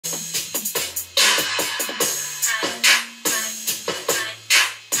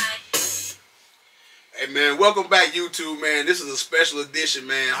right, man. Welcome back, YouTube, man. This is a special edition,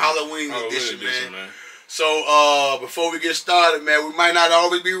 man. Halloween edition, man. So, before we get started, man, we might not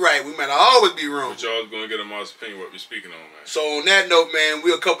always be right. We might not always be wrong. But y'all's going to get a modest opinion what we're speaking on, man. So, on that note, man,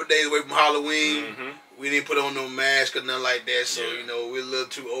 we're a couple days away from Halloween. We didn't put on no mask or nothing like that. So, you know, we're a little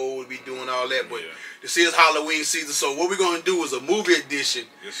too old to be doing all that. But this is Halloween season. So, what we're going to do is a movie edition.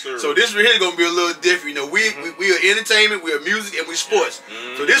 Yes, sir. So, this right here is going to be a little different. You know, we are entertainment, we are music, and we sports.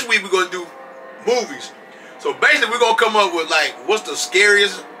 So, this week we're going to do movies. So, basically, we're going to come up with, like, what's the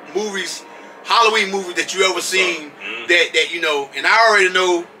scariest movies, Halloween movie that you ever seen that you know, and I already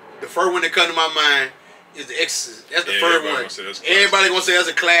know the first one that come to my mind is The Exorcist. That's the first one. Everybody gonna say that's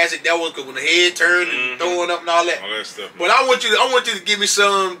a classic. That was when the head turned and throwing up and all that. All that stuff. But I want you to give me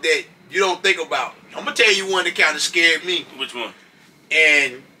some that you don't think about. I'm gonna tell you one that kind of scared me. Which one?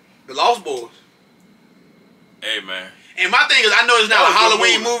 And The Lost Boys. Hey, man. And my thing is, I know it's not a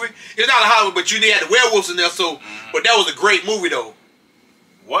Halloween movie. It's not a Halloween, but you did have the werewolves in there. So, but that was a great movie though.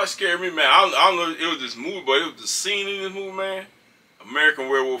 What scared me, man? I don't know if it was this movie, but it was the scene in this movie, man. American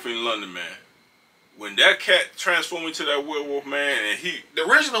Werewolf in London, man. When that cat transformed into that werewolf, man, and the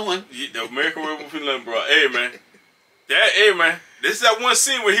original one, the American Werewolf in London, bro. Hey, man, hey, man, this is that one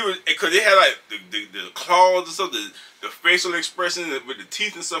scene where he was, because they had like the claws and stuff, the facial expression with the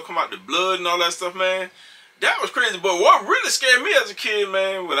teeth and stuff come out, the blood and all that stuff, man. That was crazy. But what really scared me as a kid,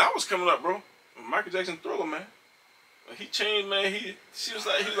 man, when I was coming up, bro, Michael Jackson Thriller, man. He changed, man. He was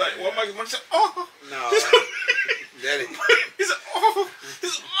like, well, Michael said, oh. No, that is. He said, oh. He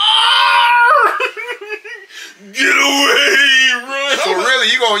said, oh. Get away, run. So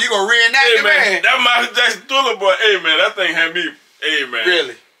really, you gonna reenact it, man? That Michael Jackson Thriller, boy. Hey, man, that thing had me. Hey, man.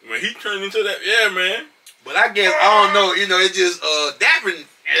 Really? When he turned into that, yeah, man. But I guess I don't know. You know, it just that been.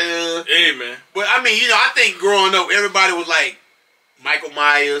 Hey, man. But I mean, you know, I think growing up, everybody was like Michael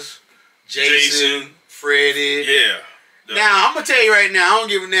Myers, Jason. Freddy. Yeah. Now I'm gonna tell you right now, I don't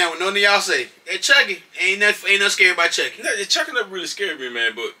give a damn what none of y'all say. That Chucky ain't nothing scared by Chucky. No, Chucky never really scared me,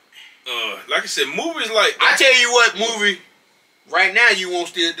 man. But like I said, movies like I tell you what, movie right now you won't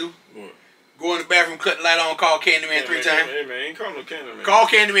still do. What? Go in the bathroom, cut the light on, call Candyman 3 times. Hey man, ain't call no Candyman. Call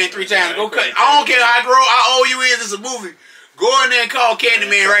Candyman 3 times. Go cut. I don't care how old you is. It's a movie. Go in there and call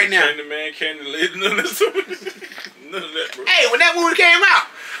Candyman right now. Candyman, Candy Lady, none of that, bro. Hey, when that movie came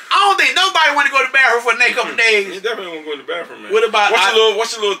out, I don't think nobody want to go to the bathroom for the next couple days. You definitely want to go to the bathroom, man. What about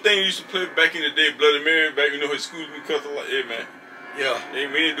what's your little thing you used to play back in the day, Bloody Mary, back, you know, his schools we cut like, hey, man. Yeah.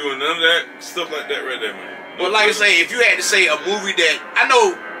 Hey, we ain't doing none of that stuff like that right there, man. No, but like I say, if you had to say a movie that, I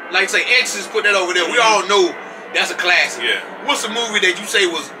know, like I say, Exorcist put that over there. We all know that's a classic. Yeah. What's a movie that you say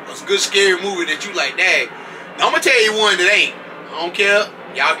was a good scary movie that you like, dang? Now, I'm going to tell you one that ain't. I don't care.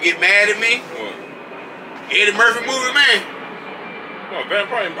 Y'all can get mad at me. What? Eddie Murphy movie, man. What,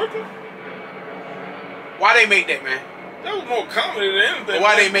 Vampire in Brooklyn? Why they make that, man? That was more comedy than anything. But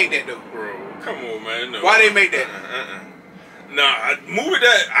why they make that, though? Bro, come on, man. No. Why they make that? Nah, a movie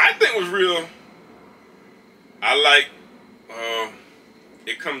that I think was real, I like,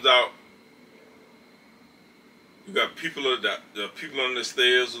 it comes out, you got people the people on the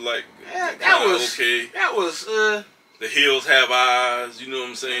stairs are like, that was okay. That was, The Hills Have Eyes, you know what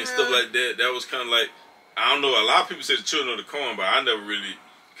I'm saying? Stuff like that. That was kind of like, I don't know, a lot of people say The Children of the Corn, but I never really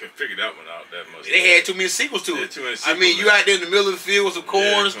can figure that one out that much. They had too many sequels to it. Too many I sequels, mean, you out there in the middle of the field with some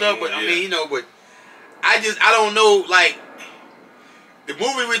corn and stuff, but I mean, you know, but I don't know, like, the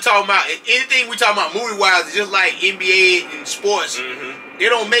movie we talking about, anything we talking about movie-wise is just like NBA and sports. They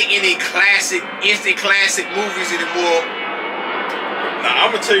don't make any instant classic movies anymore. Now,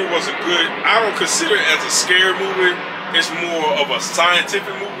 I'm going to tell you what's a good, I don't consider it as a scary movie. It's more of a scientific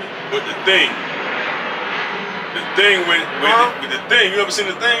movie. But The Thing with The Thing, you ever seen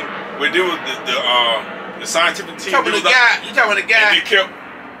The Thing? Where there was the scientific team. You talking about the guy?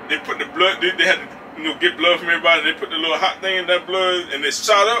 And they put the blood, they had to get blood from everybody. They put the little hot thing in that blood and it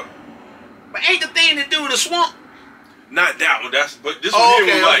shot up. But ain't the thing to do with the swamp? Not that one. But this one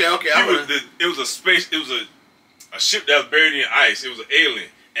here was like, okay. It was a space. It was a ship that was buried in ice. It was an alien,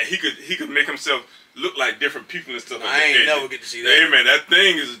 and he could make himself look like different people and stuff. No, I ain't never get to see that. Hey man, that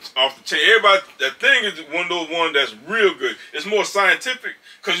thing is off the chain. Everybody, that thing is one of those ones that's real good. It's more scientific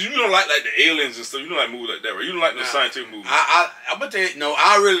because you don't like the aliens and stuff. You don't like movies like that, right? You don't like no scientific movies. I'm gonna tell you, no,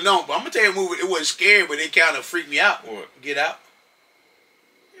 I really don't. But I'm gonna tell you a movie. It wasn't scary, but it kind of freaked me out. What? Get Out.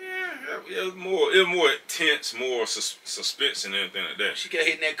 Yeah, it was more tense, more suspense and everything like that. She kept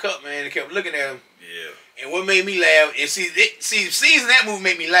hitting that cup, man, and kept looking at him. Yeah. And what made me laugh, and season that movie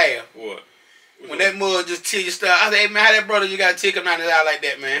made me laugh. What? When that mother just tell you stuff, I said, hey man, how that brother you gotta take him out of the eye like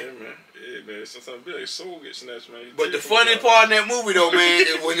that, man? Yeah, man. Yeah, man. Sometimes like soul gets snatched, man. But the funniest part in that movie, though, man,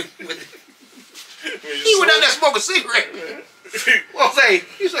 is when He went out there smoking a cigarette. Well,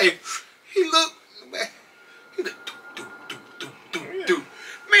 he looked, man. He looked, do.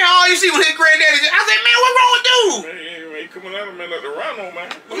 Man, all you see was his granddaddy. I said, man, what's wrong with dude? Man, he coming out of man like the rhino,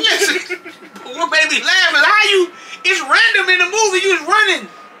 man. Listen, what made me laugh is how it's random in the movie, you was running.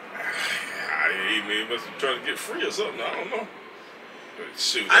 He must be trying to get free or something, I don't know. But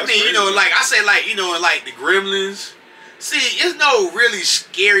shoot, I mean, you know, like I say, like, you know, like the Gremlins. See, it's no really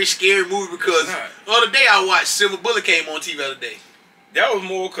scary movie because the other day I watched Silver Bullet came on TV the other day. That was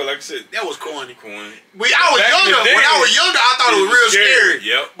more, cause like I said, that was corny. When I was younger. When I was younger, I thought it was real scary.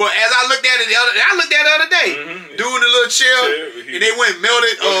 Yep. But as I looked at it the other day, doing the little chair, and they went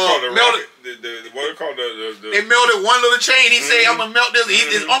melted. What they call they melted one little chain. He said, "I'm gonna melt this."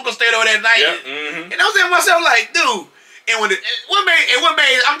 His uncle stayed over that night, and I was saying to myself, like, dude. And what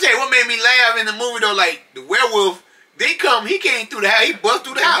made me laugh in the movie though, like the werewolf, he came through the house, he bust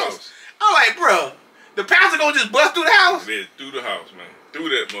through the house. I'm like, bro. The pastor gonna just bust through the house? Yeah, through the house, man. Through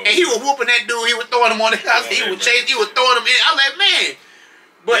that motherfucker. And he was whooping that dude. He was throwing him on the house. He was throwing him in. I was like, man.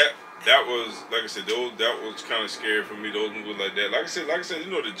 But that was, like I said, that was kind of scary for me. Those movies like that. Like I said, you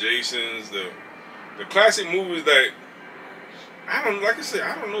know, the Jasons, the classic movies that I don't know if it's a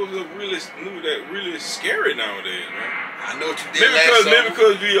really movie that really scary nowadays, man. I know what you did maybe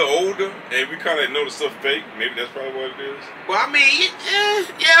because we are older and we kind of know the stuff fake. Maybe that's probably what it is. Well, I mean,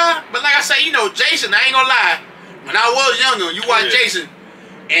 yeah. But like I say, you know, Jason, I ain't gonna lie. When I was younger, you watched Jason,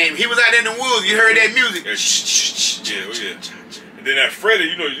 and he was out in the woods, you heard that music. And then that Freddy,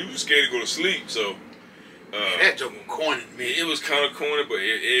 you know, you was scared to go to sleep, so. That joke was corny, man. It was kind of corny, but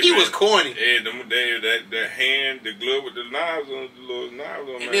he was corny. And that hand, the glove with the knives on, the little knives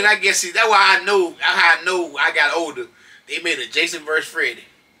on. And then I guess that's why I know I got older. They made a Jason vs. Freddy.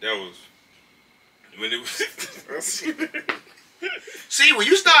 That was when it was. See, when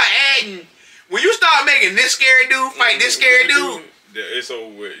you start making this scary dude fight this scary dude, it's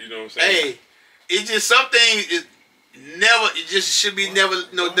over with. You know what I'm saying? Hey, it's just something. It just should be never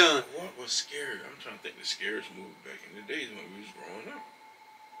done. What was scary? I'm trying to think the scariest movie back in the days when we was growing up.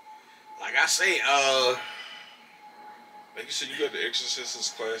 Like I say, like you said, you got the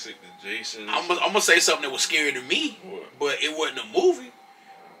Exorcist classic, the Jason. I'm gonna say something that was scary to me, but it wasn't a movie.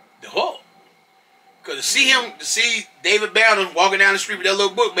 The Hulk. Cause to see David Banner walking down the street with that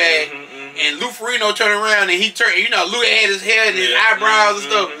little book bag, and Lou Ferrigno turn around and he turned, you know, Lou had his hair and his eyebrows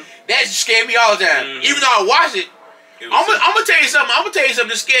and stuff. That just scared me all the time. Even though I watched it, I'm gonna tell you something. I'm gonna tell you something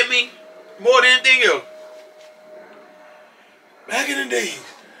that scared me more than anything else. Back in the days,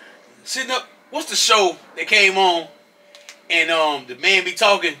 sitting up, what's the show that came on, and the man be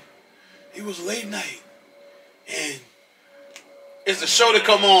talking. It was late night, and it's a show that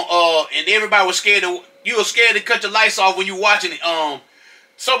come on, and everybody was scared. You were scared to cut your lights off when you watching it.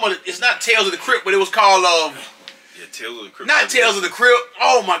 It's not Tales of the Crypt, but it was called Tales of the Crypt. Not Tales of the Crypt.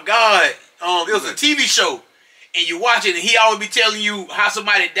 Oh my God! It was a TV show, and you watch it, and he always be telling you how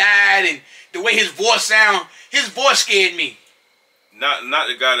somebody died and the way his voice sound. His voice scared me. Not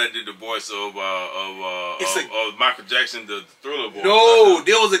the guy that did the voice of Michael Jackson, the Thriller voice. No,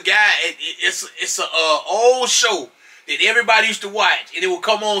 there was a guy. It's a old show that everybody used to watch, and it would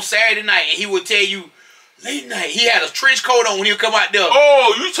come on Saturday night, and he would tell you late night. He had a trench coat on when he would come out there.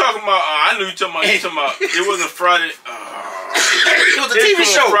 Oh, you talking about? I knew you talking about. It wasn't Friday. It was a TV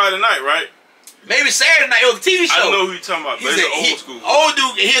show. Friday night, right? Maybe Saturday night. It was a TV show. I know who you talking about. But it's old school. Old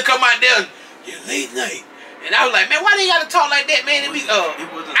dude, and he'll come out there. Yeah, late night. And I was like, man, why they gotta talk like that, man?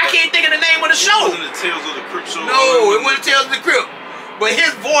 I can't think of the name of the show. It wasn't the Tales of the Crypt show. No, it wasn't Tales of the Crypt. But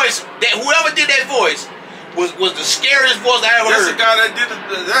his voice, that whoever did that voice, was the scariest voice I ever heard. That's the guy that did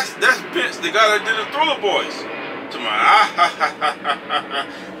that's Vince, the guy that did the Thriller voice.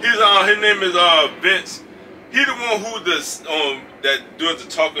 His name is Vince. He the one who that does the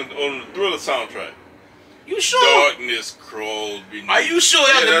talking on the Thriller soundtrack. You sure? Darkness crawls beneath. Are you sure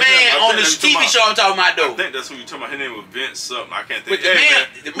that's the man on the TV show I'm talking about, though? I think that's who you're talking about. His name was Vince something. I can't think.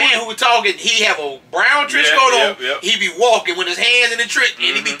 But the man who was talking, he have a brown trench coat on. He be walking with his hands in the trench,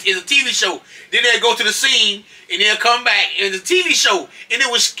 and it's a TV show. Then they'll go to the scene, and they'll come back, and it's a TV show, and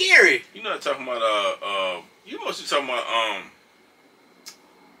it was scary. You know what I'm talking about? You must be talking about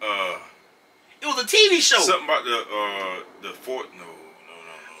It was a TV show. Something about the fort. No.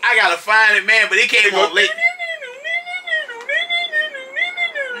 I gotta find it, man, but it came on late.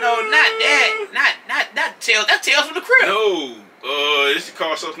 No, not that. Not Tales. That's Tales from the Crypt. No. It's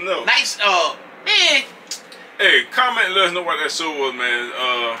called something else. Nice. Man. Hey, comment and let us know what that show was, man.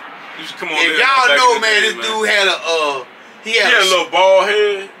 You should come on. If y'all know, man, this dude had a he had a little bald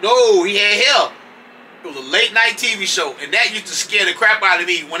head. No, he had hair. It was a late night TV show, and that used to scare the crap out of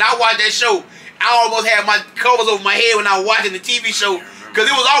me. When I watched that show, I almost had my covers over my head when I was watching the TV show. Because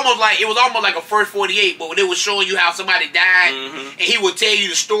it was almost like a first 48, but when they was showing you how somebody died, and he would tell you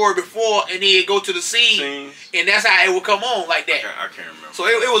the story before, and then he'd go to the scene, and that's how it would come on like that. I can't remember. So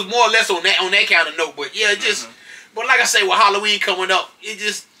it was more or less on that kind of note. But yeah, but like I say, with Halloween coming up, it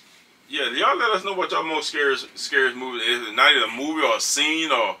just. Yeah, y'all let us know what y'all most scariest movie is. Not either a movie or a scene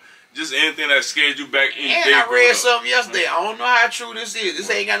or just anything that scared you back in the day. And I read something yesterday. I don't know how true this is. This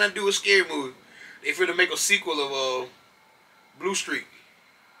ain't got nothing to do with scary movie. They finna make a sequel of Blue Streak.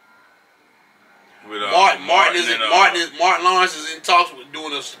 With Martin Lawrence is in talks with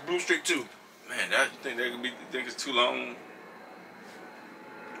doing a Blue Streak 2. Man, you think that could be? You think it's too long?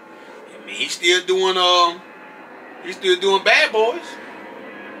 I mean, he's still doing Bad Boys.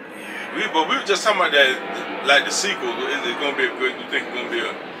 But we were just talking about that, like the sequel. Is it gonna be a good? You think it's gonna be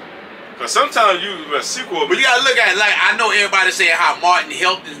a? Because sometimes a sequel. But you gotta look at it like, I know everybody saying how Martin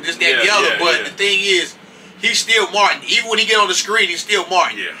helped and this, that, and the other. But the thing is, he's still Martin. Even when he get on the screen, he's still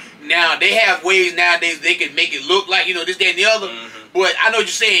Martin. Yeah. Now they have ways nowadays they can make it look like this, that, and the other. But I know what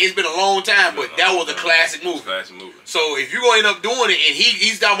you're saying. It's been a long time, but that was a classic movie. So if you're gonna end up doing it, and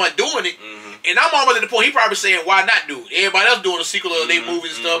he's talking about doing it, and I'm almost at the point he probably saying, why not do it? Everybody else doing a sequel of their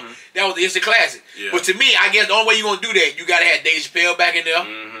movies and stuff. That was the instant classic. Yeah. But to me, I guess the only way you're gonna do that, you gotta have Dave Chappelle back in there.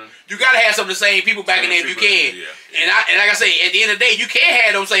 You gotta have some of the same people back in there if you can. And like I say, at the end of the day, you can't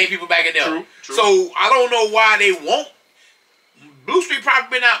have those same people back in there. True. So I don't know why they won't. Blue Street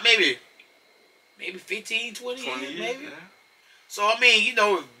probably been out maybe 15, 20 years, maybe. Yeah. So I mean,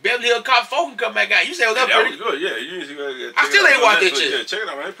 Beverly Hills Cop 4 can come back out. You say that pretty good. Yeah, you gotta I still ain't watched that shit. Yeah, check it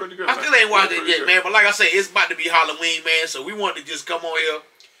out, man. It's pretty good. I still ain't watched it yet, man. But like I say, it's about to be Halloween, man. So we wanted to just come on here,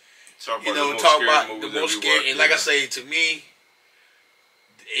 talk about the most scary. And like I say, to me,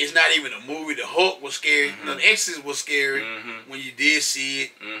 it's not even a movie. The Hulk was scary. The Exorcist was scary when you did see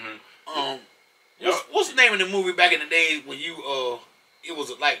it. What's the name of the movie back in the days when you it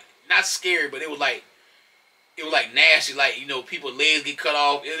was like not scary, but it was like nasty, like people's legs get cut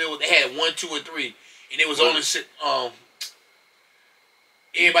off. They had 1, 2, and 3, and it was only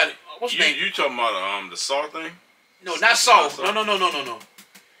everybody. What's the name? You talking about the Saw thing? No, not Saw. No.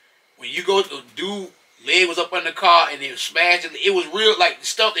 When you go to do, leg was up on the car and it was smashed. It was real, like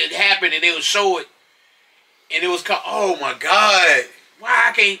stuff that happened, and they would show it, and it was called. Oh my God. Why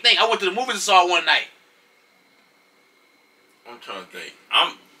I can't think. I went to the movies and saw it one night. I'm trying to think.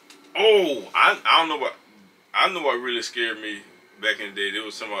 I don't know what. I know what really scared me back in the day. There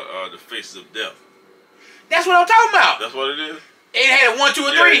was some the Faces of Death. That's what I'm talking about. That's what it is. It had 1, 2,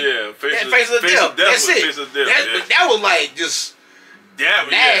 and 3. Yeah. Faces of Death. That's it. Faces of Death. That was like just.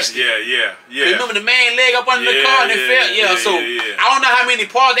 Nasty. Yeah. Remember the man leg up under the car and it fell? Yeah, so I don't know how many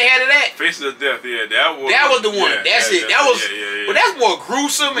parts they had of that. Faces of Death, that was the one. That's it. That was, but that's more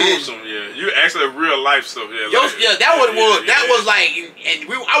gruesome. You actually real life stuff. That was what that was like. And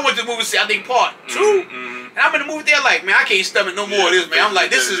I went to the movie, I think part 2. And I'm in the movie there like, man, I can't stomach no more of this, man. I'm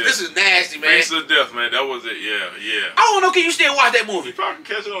like, this is nasty, man. Faces of Death, man. That was it. Yeah. I don't know. Can you still watch that movie? You probably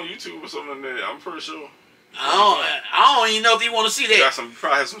can catch it on YouTube or something like that. I'm pretty sure. I don't even know if you want to see that. You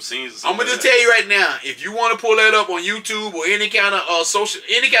probably have some scenes. Or something I'm gonna just tell you right now, if you want to pull that up on YouTube or any kind of social,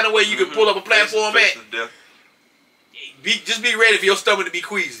 any kind of way you can pull up a platform just be ready for your stomach to be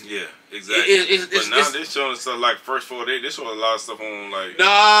queasy. Yeah, exactly. But now they're showing stuff like first 4 days. They're showing a lot of stuff on like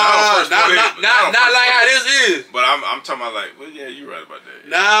not like how this is. But I'm talking about like, well, yeah, you're right about that.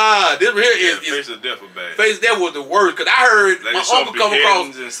 Nah, this here is Face of Death was bad. Face of Death was the worst because I heard like my uncle come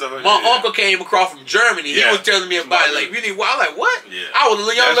across. My uncle came across from Germany. He was telling me about it. Like really, I was like, what? Yeah. I was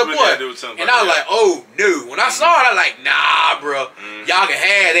a young little boy, and I was like, oh no. When I saw it, I was like, nah, bro, y'all can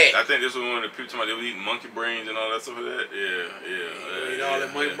have that. I think this was one of the people talking about they were eating monkey brains and all that stuff like that. Yeah. Eat all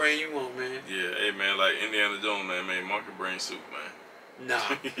that monkey brain you want, man. Yeah, hey man, like Indiana Jones, man, made monkey brain soup, man.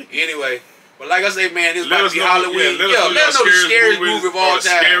 Nah. Anyway, but like I say, man, this might be Halloween. Let us know the scariest movie of all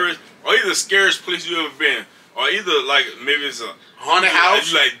time. Or either the scariest place you ever been, or either like maybe it's a haunted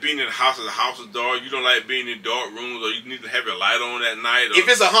house. You like being in the house is dark. You don't like being in dark rooms, or you need to have your light on at night. If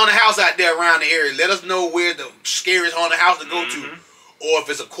it's a haunted house out there around the area, let us know where the scariest haunted house to go to. Or if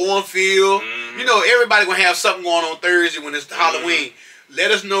it's a cornfield, everybody gonna have something going on Thursday when it's Halloween. Let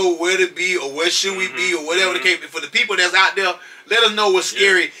us know where to be or where should we be or whatever the case be. For the people that's out there, let us know what's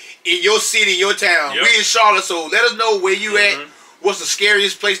scary in your city, your town. We in Charlotte, so let us know where you at. What's the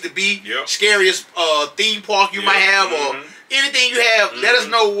scariest place to be? Scariest theme park you might have or anything you have. Let us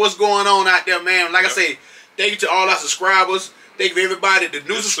know what's going on out there, man. Like I say, thank you to all our subscribers. Thank you to everybody, the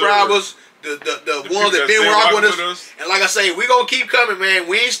new subscribers. The ones that been rocking with us. And like I say, we gonna keep coming, man.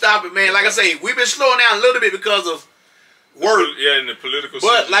 We ain't stopping, man. Like I say, we've been slowing down a little bit because of work. And the political.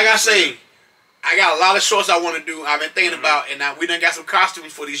 But like I say, I got a lot of shorts I want to do. I've been thinking about, and we done got some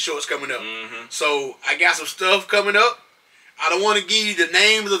costumes for these shorts coming up. So I got some stuff coming up. I don't want to give you the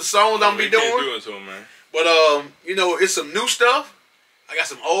names of the songs I'm gonna be doing. Can't do it to 'em, man. But you know, it's some new stuff. I got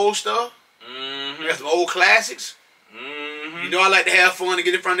some old stuff. I got some old classics. You know, I like to have fun and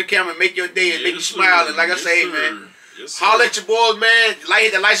get in front of the camera and make your day and make you smile. And like I say, man, holler at your boys, man.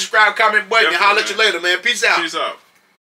 Hit the like, subscribe, comment button, and holler at you later, man. Peace out. Peace out.